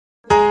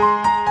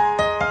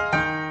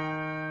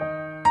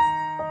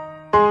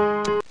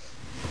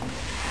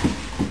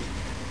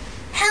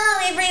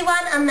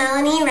I'm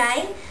Melanie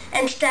Raye,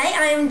 and today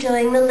I am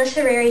doing the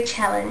literary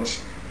challenge.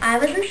 I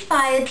was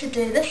inspired to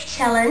do this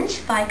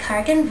challenge by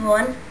Corrigan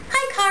Vaughan.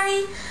 Hi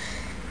Corrie!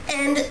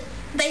 And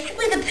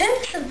basically the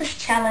purpose of this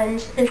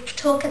challenge is to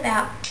talk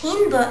about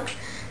 10 books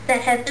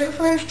that have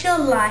influenced your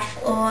life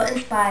or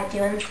inspired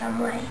you in some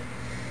way.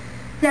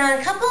 Now, in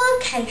a couple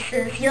of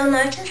cases you'll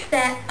notice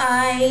that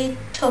I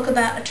talk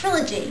about a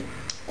trilogy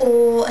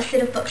or a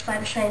set of books by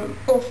the same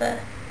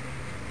author.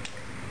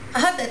 I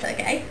hope that's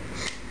okay.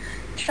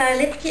 So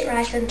let's get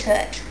right into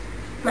it.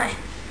 My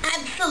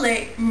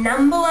absolute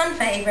 #1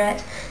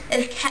 favourite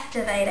is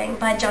Captivating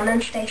by John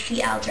and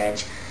Stacey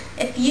Eldridge.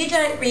 If you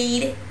don't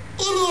read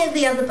any of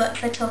the other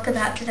books I talk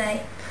about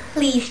today,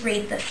 please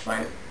read this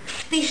one,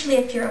 especially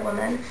if you're a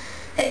woman.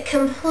 It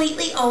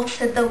completely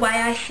altered the way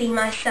I see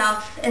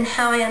myself and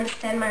how I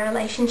understand my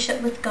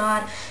relationship with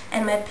God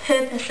and my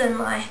purpose in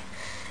life.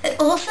 It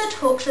also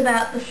talks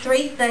about the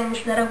 3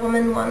 things that a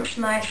woman wants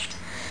most.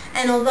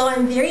 And although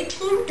I'm very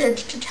tempted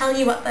to tell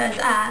you what those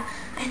are,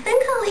 I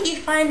think I'll let you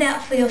find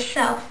out for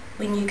yourself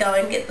when you go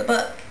and get the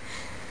book.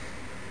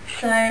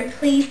 So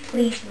please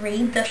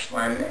read this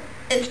one.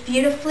 It's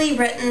beautifully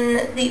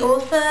written. The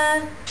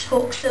author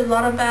talks a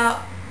lot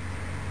about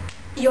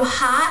your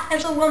heart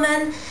as a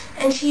woman,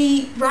 and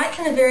she writes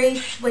in a very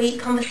sweet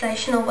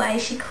conversational way.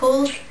 She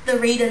calls the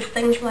readers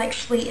things like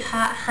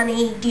sweetheart,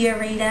 honey, dear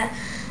reader.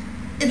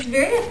 It's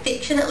very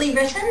affectionately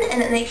written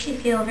and it makes you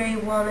feel very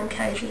warm and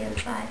cozy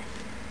inside.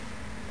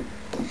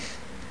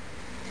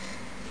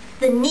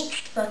 The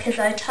next book is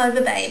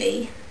October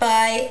Baby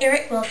by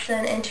Eric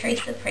Wilson and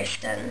Teresa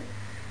Preston.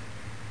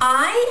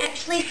 I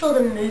actually saw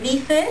the movie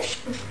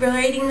first before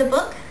reading the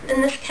book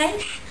in this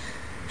case.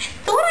 I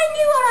thought I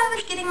knew what I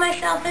was getting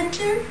myself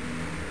into.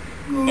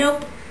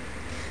 Nope.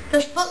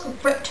 This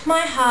book ripped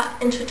my heart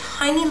into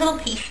tiny little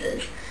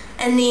pieces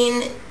and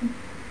then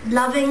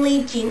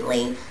lovingly,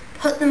 gently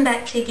put them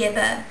back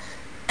together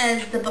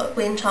as the book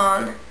went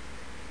on.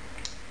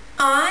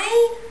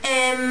 I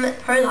am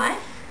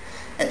pro-life.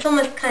 It's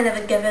almost kind of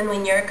a given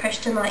when you're a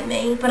Christian like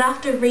me, but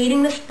after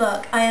reading this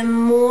book I am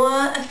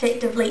more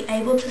effectively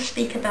able to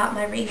speak about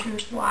my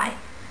reasons why.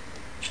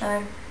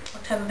 So,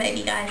 October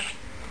Baby, guys.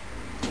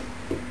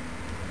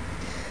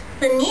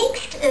 The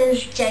next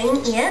is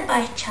Jane Eyre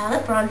by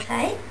Charlotte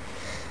Bronte.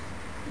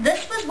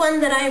 This was one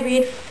that I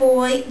read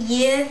for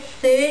year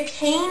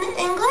 13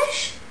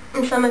 English,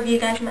 and some of you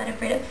guys might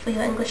have read it for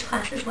your English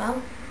class as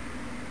well.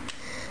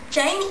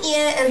 Jane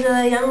Eyre is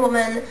a young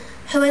woman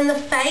who, in the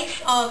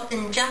face of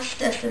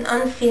injustice and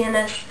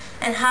unfairness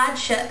and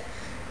hardship,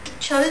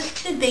 chose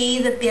to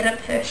be the better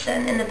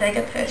person and the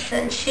bigger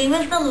person. She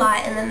was the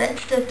light in the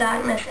midst of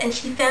darkness, and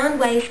she found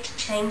ways to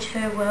change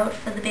her world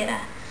for the better.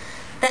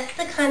 That's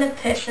the kind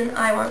of person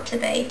I want to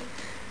be.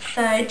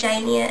 So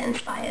Jane Eyre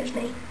inspires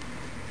me.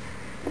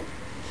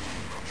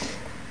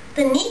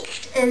 The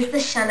next is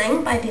The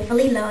Shunning by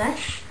Beverly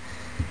Lewis.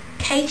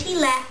 Katie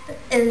Lapp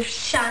is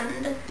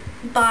shunned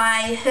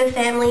by her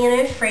family and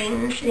her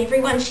friends and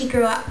everyone she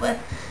grew up with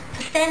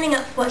for standing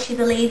up for what she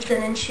believes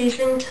in and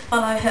choosing to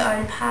follow her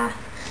own path.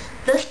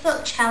 This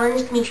book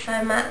challenged me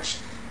so much.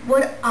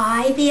 Would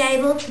I be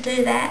able to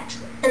do that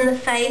in the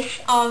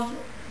face of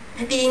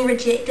being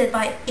rejected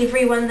by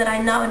everyone that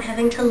I know and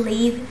having to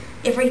leave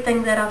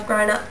everything that I've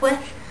grown up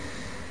with?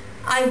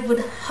 I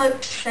would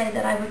hope to say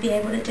that I would be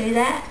able to do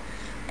that.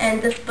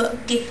 And this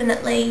book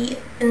definitely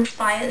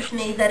inspires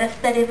me that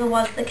if that ever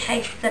was the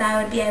case, that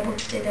I would be able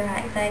to do the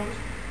right thing.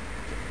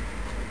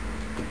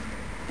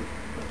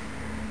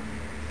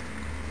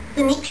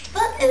 The next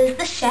book is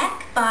The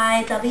Shack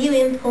by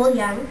W.M. Paul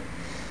Young.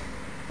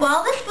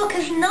 While this book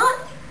is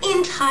not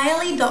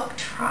entirely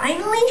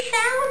doctrinally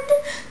sound,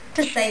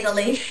 to say the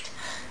least,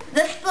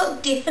 this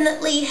book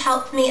definitely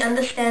helped me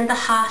understand the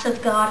heart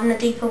of God in a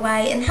deeper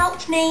way and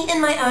helped me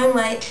in my own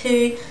way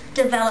to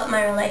develop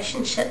my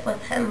relationship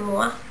with Him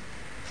more.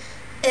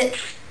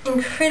 It's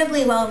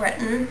incredibly well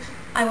written.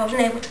 I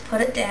wasn't able to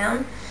put it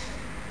down,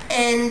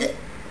 and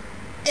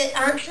it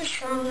answers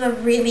some of the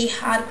really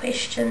hard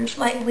questions,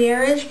 like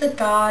where is the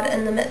God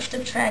in the midst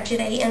of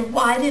tragedy, and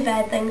why do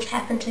bad things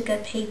happen to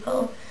good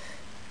people?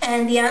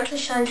 And the answer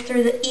shines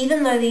through that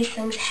even though these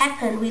things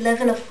happen, we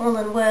live in a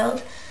fallen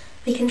world,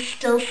 we can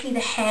still see the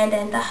hand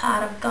and the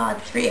heart of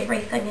God through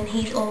everything, and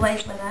He's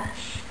always with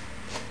us.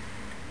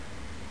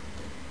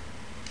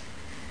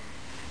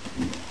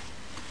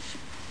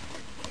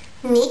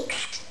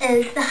 Next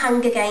is The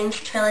Hunger Games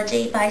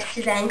trilogy by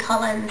Suzanne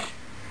Collins.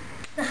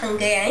 The Hunger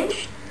Games,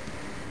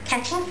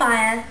 Catching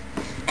Fire,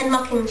 and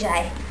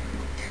Mockingjay.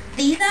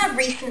 These are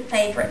recent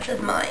favourites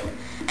of mine,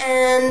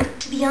 and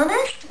to be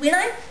honest, when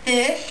I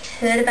first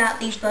heard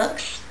about these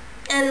books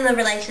and the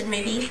related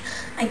movies,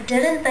 I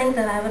didn't think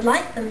that I would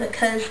like them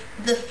because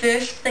the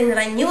first thing that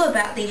I knew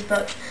about these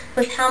books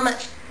was how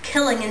much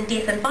killing and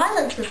death and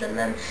violence was in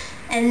them,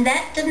 and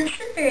that didn't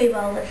sit very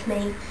well with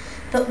me.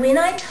 But when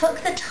I took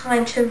the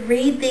time to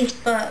read these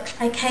books,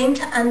 I came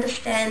to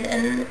understand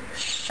in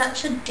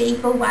such a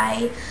deeper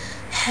way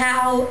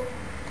how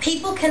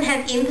people can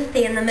have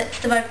empathy in the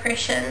midst of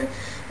oppression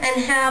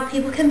and how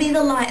people can be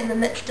the light in the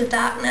midst of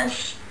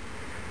darkness.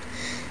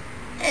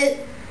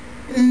 It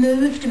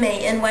moved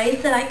me in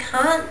ways that I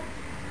can't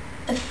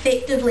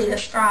effectively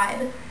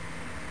describe.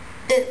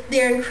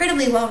 They're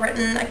incredibly well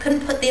written. I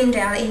couldn't put them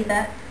down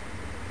either.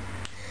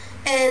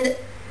 And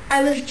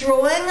I was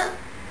drawing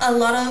a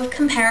lot of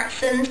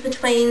comparisons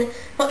between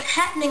what's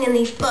happening in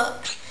these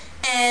books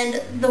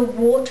and the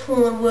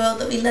war-torn world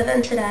that we live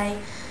in today.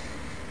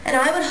 And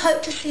I would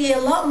hope to see a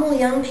lot more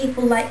young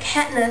people like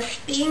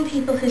Katniss being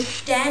people who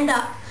stand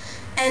up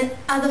and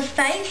are the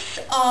face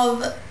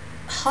of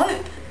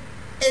hope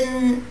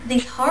in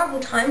these horrible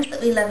times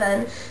that we live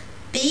in.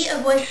 Be a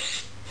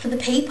voice for the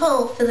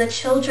people, for the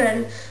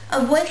children,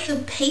 a voice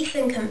of peace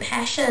and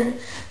compassion,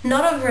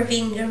 not of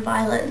revenge and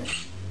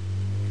violence.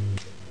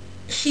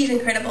 She's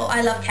incredible.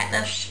 I love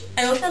Katniss.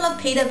 I also love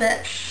Peter, but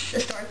it's a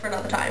story for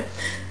another time.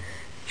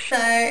 So,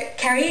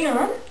 carrying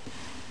on.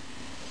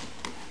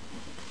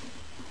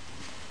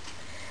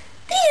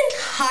 The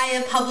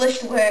entire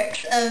published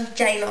works of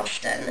Jane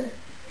Austen.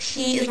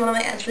 She is one of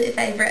my absolute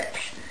favourites.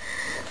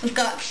 We've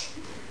got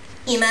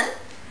Emma,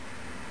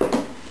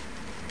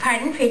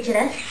 Pride and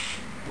Prejudice,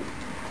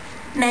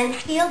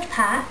 Mansfield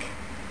Park,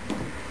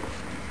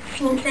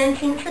 Sense and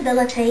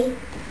Sensibility,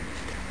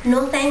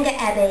 Northanger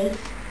Abbey,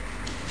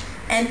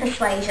 and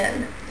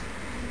Persuasion.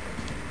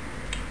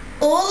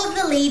 All of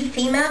the lead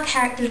female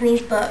characters in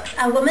these books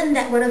are women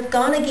that would have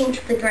gone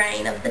against the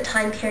grain of the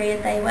time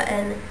period they were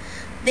in.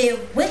 They're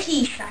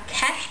witty,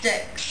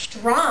 sarcastic,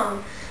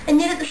 strong, and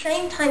yet at the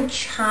same time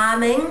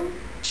charming,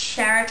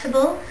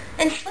 charitable,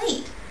 and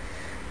sweet.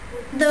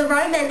 The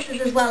romances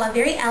as well are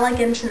very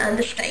elegant and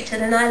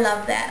understated, and I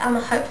love that. I'm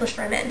a hopeless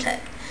romantic.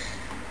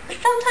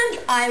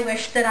 Sometimes I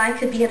wish that I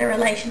could be in a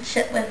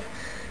relationship with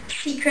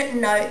secret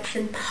notes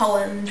and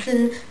poems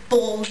and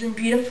balls and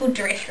beautiful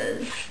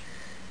dresses.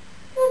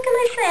 What can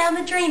I say? I'm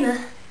a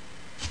dreamer.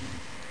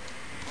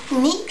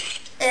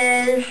 Next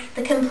is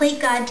The Complete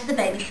Guide to the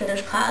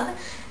Babysitter's Club,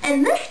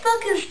 and this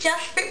book is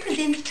just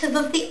representative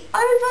of the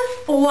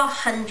over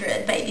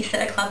 400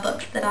 Babysitter Club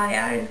books that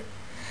I own.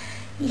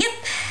 Yep,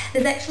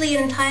 there's actually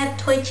an entire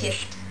toy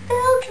chest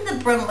filled to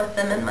the brim with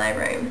them in my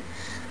room.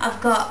 I've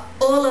got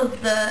all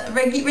of the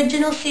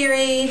original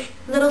series,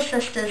 Little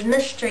Sisters,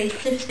 Mysteries,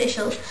 Super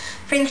Specials,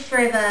 Friends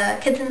Forever,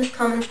 Kids in Miss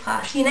Commons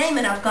Class, you name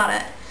it, I've got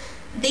it.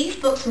 These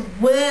books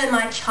were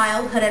my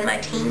childhood and my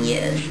teen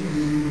years.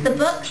 The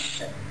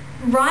books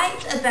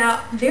write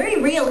about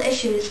very real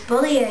issues,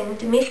 bullying,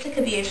 domestic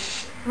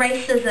abuse,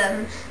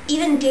 racism,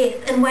 even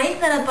death, in ways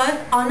that are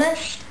both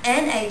honest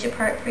and age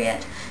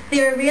appropriate.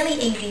 They're a really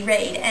easy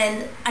read,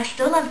 and I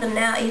still love them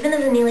now, even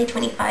as a nearly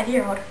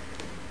 25-year-old.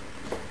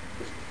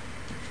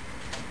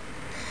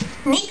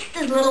 Next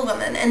is Little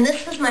Women, and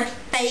this was my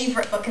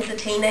favourite book as a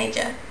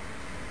teenager.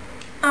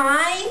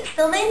 I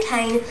still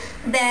maintain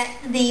that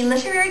the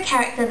literary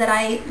character that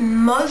I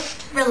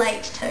most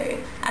relate to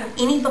out of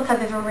any book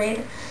I've ever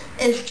read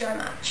is Jo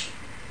March.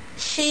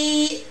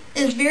 She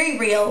is very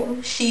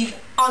real, she's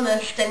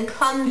honest and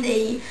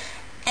clumsy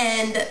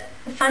and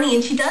funny,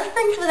 and she does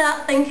things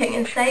without thinking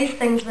and says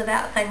things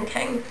without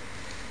thinking.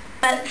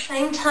 But at the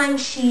same time,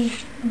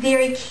 she's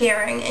very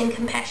caring and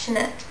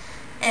compassionate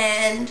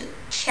and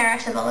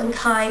charitable and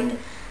kind.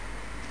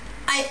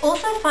 I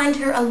also find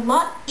her a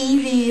lot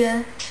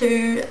easier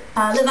to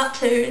live up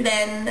to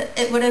than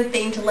it would have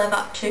been to live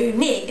up to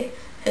Meg,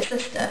 her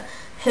sister,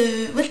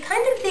 who was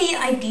kind of the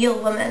ideal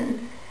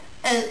woman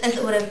as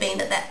it would have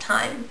been at that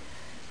time.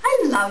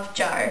 I love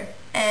Jo,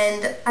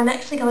 and I'm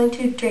actually going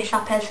to dress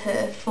up as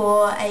her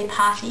for a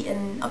party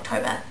in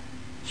October,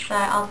 so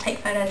I'll take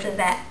photos of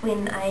that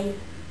when I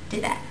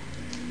do that.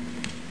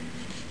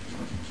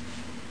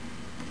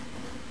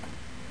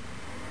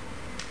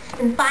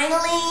 And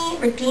finally,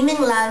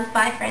 Redeeming Love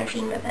by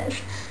Francine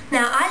Rivers.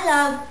 Now, I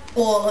love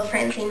all of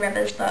Francine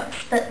Rivers' books,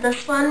 but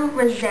this one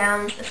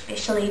resounds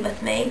especially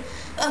with me.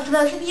 For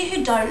those of you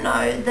who don't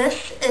know,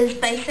 this is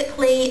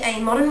basically a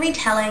modern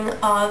retelling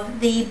of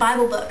the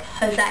Bible book,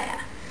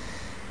 Hosea.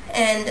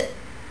 And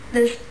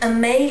this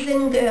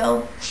amazing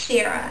girl,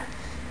 Sarah,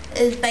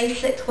 is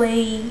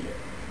basically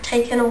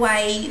taken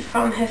away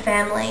from her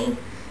family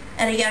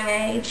at a young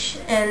age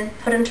and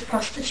put into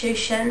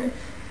prostitution,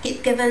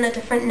 gets given a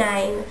different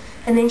name,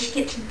 and then she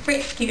gets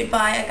rescued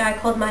by a guy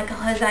called Michael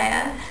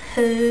Hosea,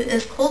 who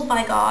is called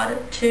by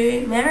God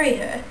to marry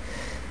her.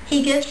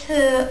 He gives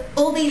her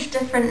all these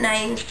different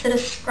names to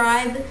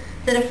describe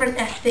the different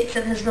aspects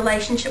of his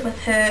relationship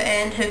with her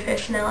and her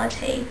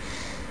personality.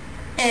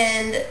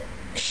 And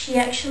she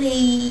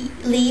actually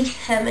leaves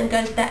him and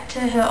goes back to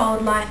her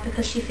old life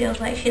because she feels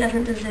like she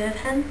doesn't deserve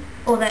him,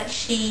 or that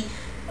she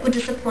would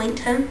disappoint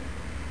him.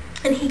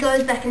 And he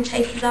goes back and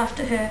chases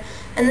after her,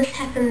 and this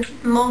happens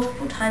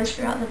multiple times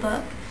throughout the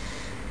book.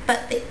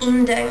 But the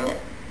ending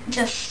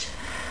just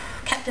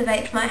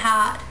captivates my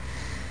heart.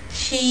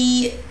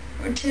 She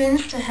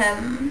returns to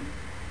him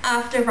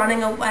after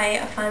running away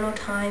a final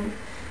time,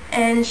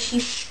 and she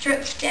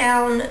strips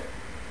down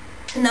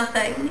to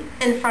nothing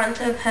in front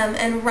of him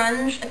and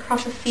runs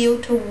across a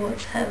field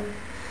towards him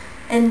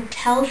and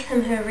tells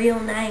him her real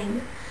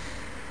name.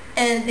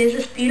 And there's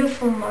this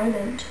beautiful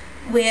moment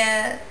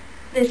where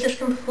there's just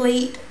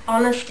complete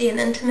honesty and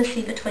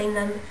intimacy between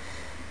them.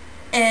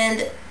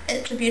 And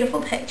it's a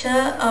beautiful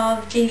picture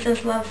of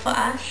Jesus' love for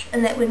us,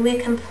 and that when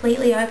we're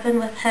completely open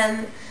with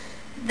him,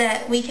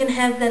 that we can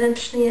have that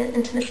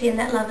intimacy and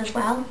that love as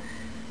well.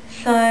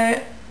 So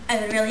I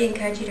would really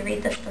encourage you to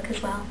read this book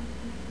as well.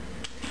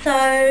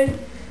 So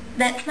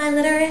that's my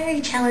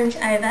literary challenge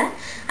over.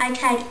 I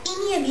tag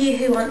any of you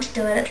who want to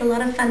do it. It's a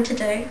lot of fun to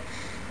do.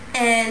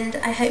 And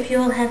I hope you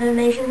all have an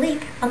amazing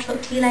week. I'll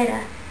talk to you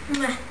later.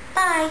 Mwah.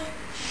 Bye.